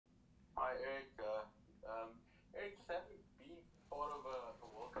Hi, Eric. Eric, just having been part of a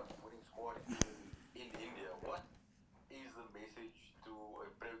World Cup winning squad in India, what is the message to a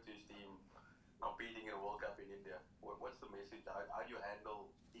Proteas team competing in a World Cup in India? What's the message? How do you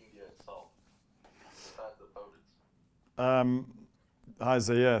handle India itself besides the opponents? Hi,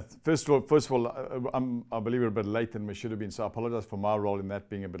 Zaya. First of all, I believe we're a bit late than we should have been, so I apologize for my role in that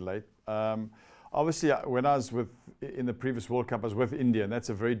being a bit late. Obviously, when I was in the previous World Cup, I was with India, and that's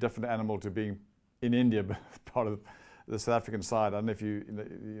a very different animal to being in India, but part of the South African side. I don't know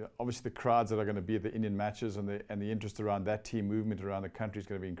if obviously the crowds that are going to be at the Indian matches and the interest around that team movement around the country is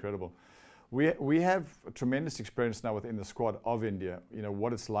going to be incredible. We have a tremendous experience now within the squad of India. You know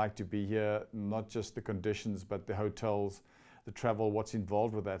what it's like to be here, not just the conditions, but the hotels, the travel, what's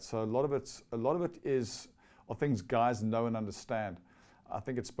involved with that. So a lot of it are things guys know and understand. I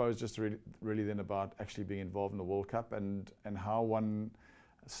think it's supposed just really then about actually being involved in the World Cup and how one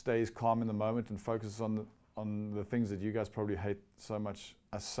stays calm in the moment and focuses on the things that you guys probably hate so much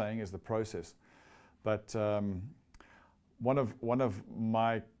us saying as the process. But one of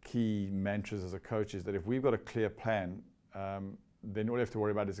my key mantras as a coach is that if we've got a clear plan, then all you have to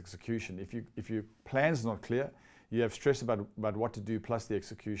worry about is execution. If your plan's not clear, you have stress about what to do plus the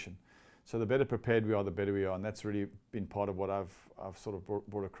execution. So the better prepared we are, the better we are, and that's really been part of what I've sort of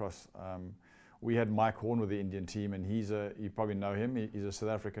brought across. We had Mike Horn with the Indian team, and you probably know him. He's a South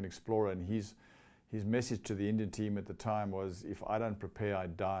African explorer, and his message to the Indian team at the time was, "If I don't prepare, I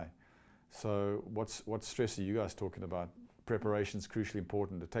die." So what stress are you guys talking about? Preparation is crucially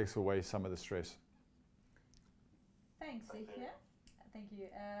important. It takes away some of the stress. Thanks, Zahir. Thank you.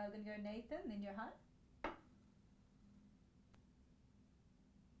 We're going to go Nathan, then Johan.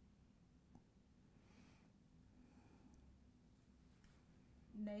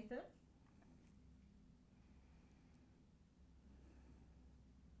 Nathan.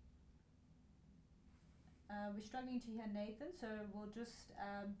 We're struggling to hear Nathan, so we'll just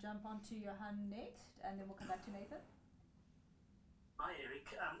jump on to Johan next, and then we'll come back to Nathan. Hi, Eric.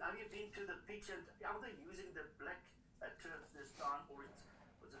 Have you been to the pitch, and are they using the black turf this time, or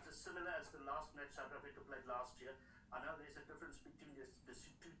was it as similar as the last match South Africa played last year? I know there's a difference between the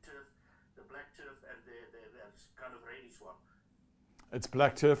two turf, the black turf, and the kind of reddish one. It's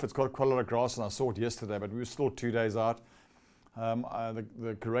black turf. It's got quite a lot of grass, and I saw it yesterday, but we were still 2 days out.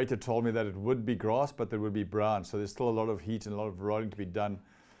 The curator told me that it would be grass, but there would be brown. So there's still a lot of heat and a lot of rolling to be done.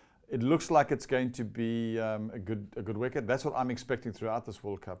 It looks like it's going to be a good wicket. That's what I'm expecting throughout this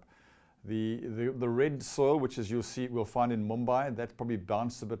World Cup. The red soil, which as we'll find in Mumbai, that probably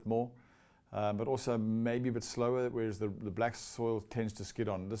bounced a bit more, but also maybe a bit slower, whereas the black soil tends to skid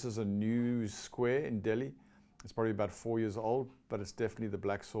on. This is a new square in Delhi. It's probably about 4 years old, but it's definitely the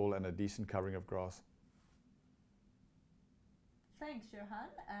black soil and a decent covering of grass. Thanks, Johan.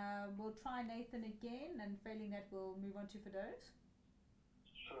 We'll try Nathan again, and failing that, we'll move on to Firdose.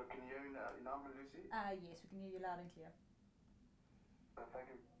 Sure, can you hear me now, Lucy? Yes, we can hear you loud and clear. Thank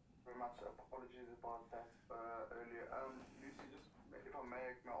you very much. Apologies about that earlier. Lucy, just if I may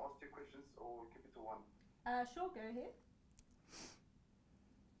ask 2 questions or keep it to one? Sure, go ahead.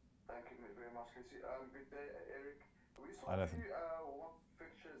 Thank you very much, Lucy. Good day, Eric. We saw a few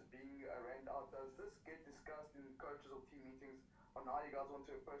fixtures being rained out. Does this get discussed in coaches or team meetings on how you guys want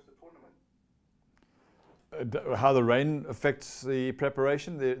to approach the tournament? How the rain affects the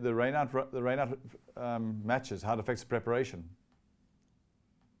preparation, the rain out matches, how it affects the preparation.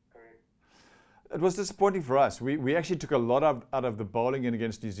 Correct. It was disappointing for us. We actually took a lot out of the bowling in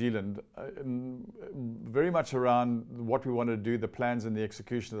against New Zealand, very much around what we wanted to do, the plans and the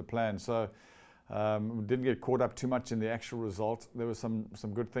execution of the plan. So we didn't get caught up too much in the actual result. There were some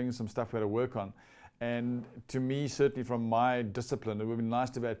good things, some stuff we had to work on. And to me, certainly from my discipline, it would be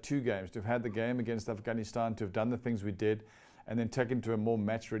nice to have had 2 games, to have had the game against Afghanistan, to have done the things we did, and then taken to a more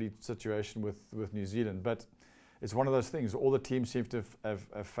match-ready situation with New Zealand. But it's one of those things. All the teams seem to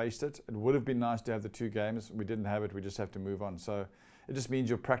have faced it. It would have been nice to have the 2 games. We didn't have it. We just have to move on. So it just means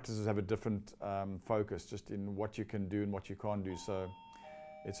your practices have a different focus, just in what you can do and what you can't do. So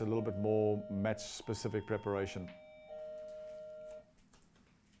it's a little bit more match-specific preparation.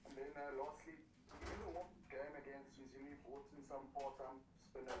 Some part-time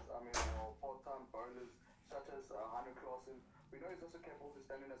spinners, or part-time bowlers, such as We know he's also capable of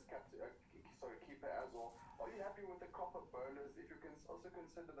standing as keeper as well. Are you happy with the copper bowlers? If you can also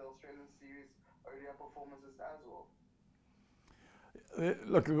consider the Australian series ODI performances as well.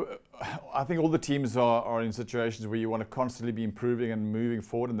 Look, I think all the teams are in situations where you want to constantly be improving and moving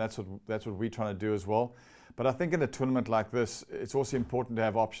forward, and that's what we're trying to do as well. But I think in a tournament like this, it's also important to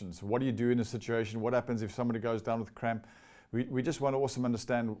have options. What do you do in a situation? What happens if somebody goes down with cramp? We just want to also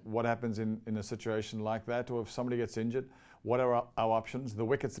understand what happens in a situation like that, or if somebody gets injured, what are our options? The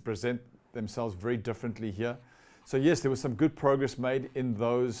wickets present themselves very differently here. So yes, there was some good progress made in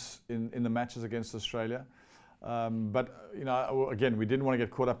those in the matches against Australia. But you know, again, we didn't want to get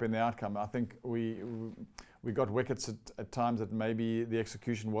caught up in the outcome. I think we got wickets at times that maybe the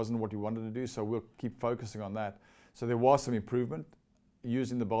execution wasn't what we wanted to do, so we'll keep focusing on that. So there was some improvement.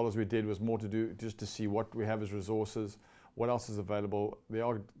 Using the bowlers we did was more to do just to see what we have as resources, what else is available. We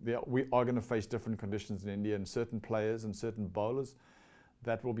are going to face different conditions in India, and certain players and certain bowlers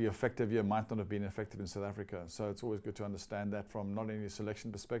that will be effective here might not have been effective in South Africa. So it's always good to understand that from not only a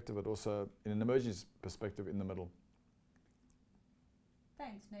selection perspective, but also in an emergency perspective in the middle.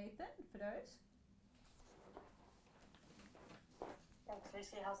 Thanks, Nathan, for those. Thanks,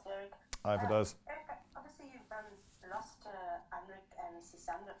 Lucy. How's Eric? Hi, for those. Eric, obviously you've lost Anrik and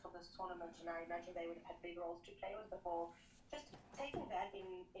Sisanda for this tournament, and I imagine they would have had big roles to play with before. Just taking that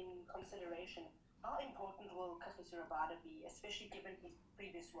in consideration, how important will Khalid be, especially given his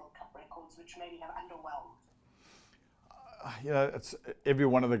previous World Cup records, which maybe have underwhelmed? You know, every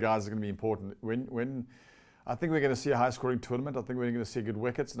one of the guys is going to be important. When I think we're going to see a high-scoring tournament, I think we're going to see good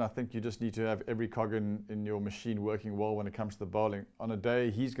wickets, and I think you just need to have every cog in your machine working well when it comes to the bowling. On a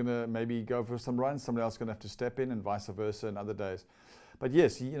day, he's going to maybe go for some runs, somebody else is going to have to step in, and vice versa in other days. But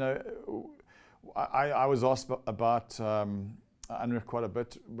yes, you know, I was asked about Anrik quite a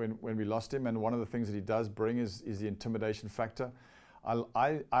bit when we lost him, and one of the things that he does bring is the intimidation factor.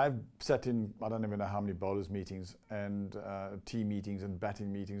 I've sat in, I don't even know how many bowlers meetings and team meetings and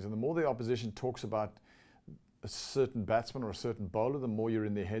batting meetings, and the more the opposition talks about a certain batsman or a certain bowler, the more you're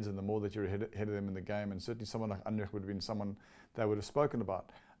in their heads and the more that you're ahead of them in the game. And certainly someone like Anrik would have been someone they would have spoken about.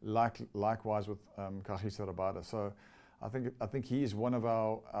 Likewise with Khalid. So I think he is one of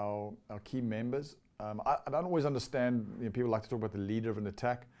our key members. I don't always understand, you know, people like to talk about the leader of an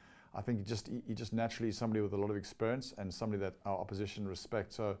attack. I think he just naturally is somebody with a lot of experience and somebody that our opposition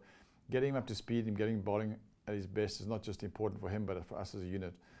respects. So getting him up to speed and getting bowling at his best is not just important for him, but for us as a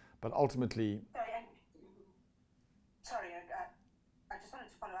unit. But ultimately, Sorry, I just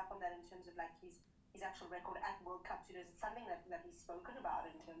wanted to follow up on that in terms of like his actual record at World Cups. You know, is it something that he's spoken about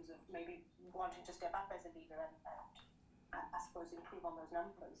in terms of maybe wanting to step up as a leader and I suppose improve on those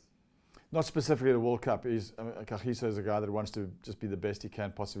numbers? not specifically at a World Cup. Khalid is a guy that wants to just be the best he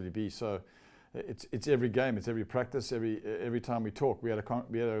can possibly be. So it's every game, it's every practice, every time we talk. We had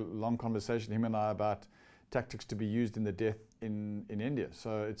a long conversation, him and I, about tactics to be used in the death in India.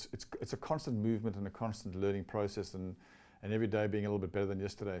 So it's a constant movement and a constant learning process, and every day being a little bit better than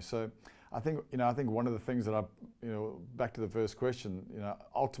yesterday. So I think one of the things that back to the first question,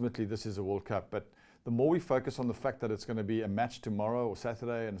 ultimately this is a World Cup, but the more we focus on the fact that it's going to be a match tomorrow or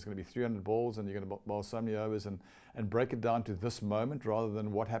Saturday and it's going to be 300 balls and you're going to bowl so many overs and break it down to this moment rather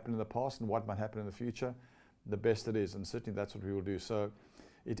than what happened in the past and what might happen in the future, the best it is. And certainly that's what we will do. So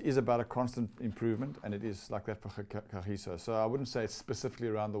it is about a constant improvement, and it is like that for Khalid. So I wouldn't say it's specifically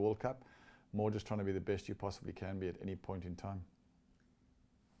around the World Cup, more just trying to be the best you possibly can be at any point in time.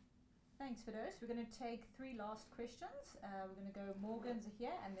 Thanks for those. We're going to take 3 last questions. We're going to go Morgan's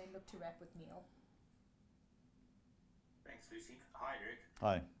here and then look to wrap with Neil. Thanks, Lucy. Hi, Eric.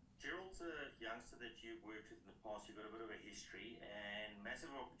 Hi. Gerald's a youngster that you've worked with in the past. You've got a bit of a history and massive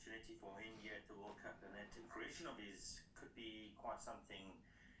opportunity for him here at the World Cup, and that fruition of his could be quite something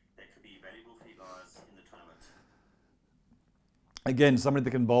that could be valuable for you guys in the tournament. Again, somebody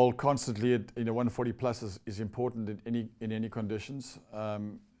that can bowl constantly at 140 plus is important in any conditions.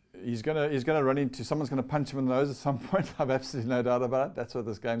 He's gonna run into someone's gonna punch him in the nose at some point. I've absolutely no doubt about it. That's what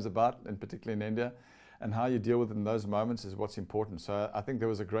this game's about, and particularly in India. And how you deal with it in those moments is what's important. So I think there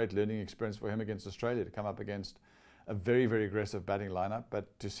was a great learning experience for him against Australia to come up against a very, very aggressive batting lineup.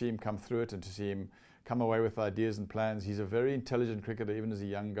 But to see him come through it and to see him come away with ideas and plans. He's a very intelligent cricketer, even as a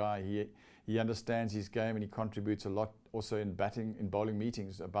young guy. He understands his game and he contributes a lot also in bowling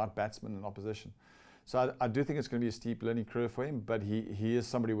meetings about batsmen and opposition. So I do think it's going to be a steep learning curve for him, but he is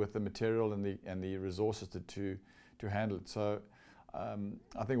somebody with the material and the resources to handle it. So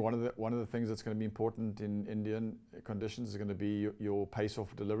I think one of the things that's going to be important in Indian conditions is going to be your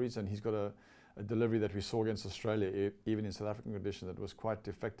pace-off deliveries, and he's got a delivery that we saw against Australia, even in South African conditions, that was quite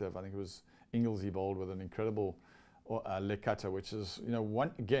effective. I think it was Inglesy bowled with an incredible leg cutter, which is,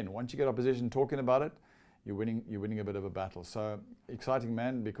 once you get opposition talking about it, you're winning a bit of a battle. So exciting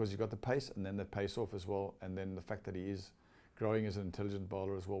man, because you've got the pace and then the pace off as well, and then the fact that he is growing as an intelligent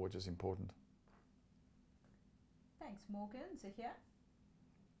bowler as well, which is important. Thanks, Morgan. Zahir?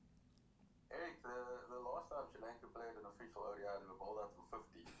 Eric, the last time Sri Lanka played an official ODI, they were bowled out for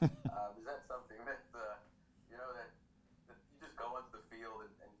 50. Is that something that field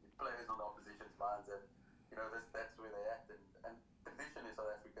and it plays on the opposition's minds that, you know, that's where they're at. And traditionally South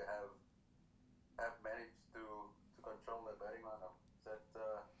Africa have managed to control their batting lineup. Is that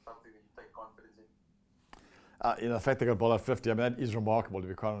something that you take confidence in? You know, the fact they got ball at 50, I mean, that is remarkable, to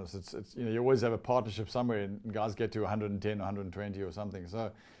be quite honest. It's you know, you always have a partnership somewhere and guys get to 110 or 120 or something.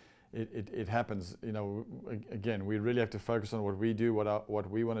 So it happens. You know, again, we really have to focus on what we do, what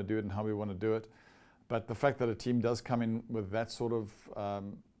we want to do it and how we want to do it. But the fact that a team does come in with that sort of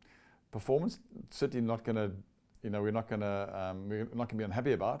performance, certainly not going to, you know, we're not going to be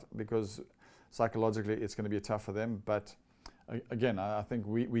unhappy about, because psychologically it's going to be tough for them. But again, I think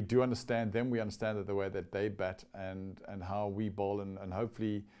we do understand them. We understand that the way that they bat and how we bowl, and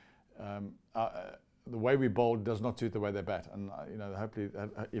hopefully the way we bowl does not suit the way they bat. And you know, hopefully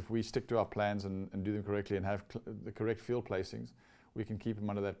if we stick to our plans and do them correctly and have the correct field placings, we can keep them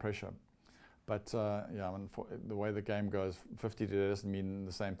under that pressure. But yeah, I mean, the way the game goes, 50 today doesn't mean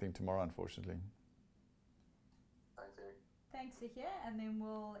the same thing tomorrow, unfortunately. Thanks, Eric. Thanks, Sahir. And then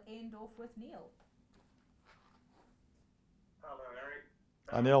we'll end off with Neil. Hello, Eric.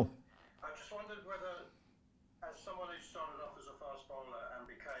 Neil. I just wondered whether, as someone who started off as a fast bowler and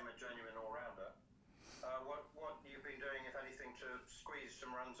became a genuine all-rounder, what you've been doing, if anything, to squeeze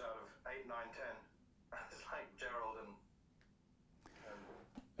some runs out of 8, 9, 10, like Gerald and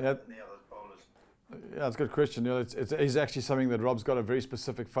the other bowlers. Yeah, it's a good question. You know, it's actually something that Rob's got a very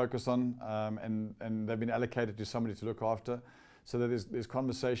specific focus on, and they've been allocated to somebody to look after, so that there's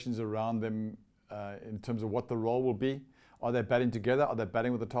conversations around them in terms of what the role will be. Are they batting together? Are they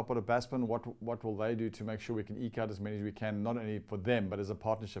batting with the top order batsman? What will they do to make sure we can eke out as many as we can, not only for them, but as a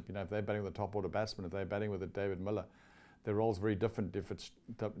partnership? You know, if they're batting with the top order batsman, if they're batting with a David Miller, their role's very different if it's,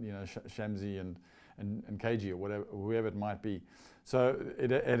 you know, Shamsi and KG or whatever, whoever it might be. So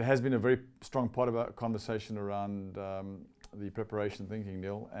it has been a very strong part of our conversation around the preparation thinking,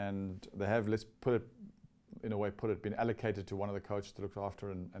 Neil, and they have, let's put it, in a way, been allocated to one of the coaches to look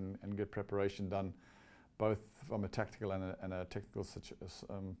after and get preparation done, both from a tactical and a technical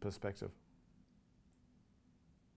perspective.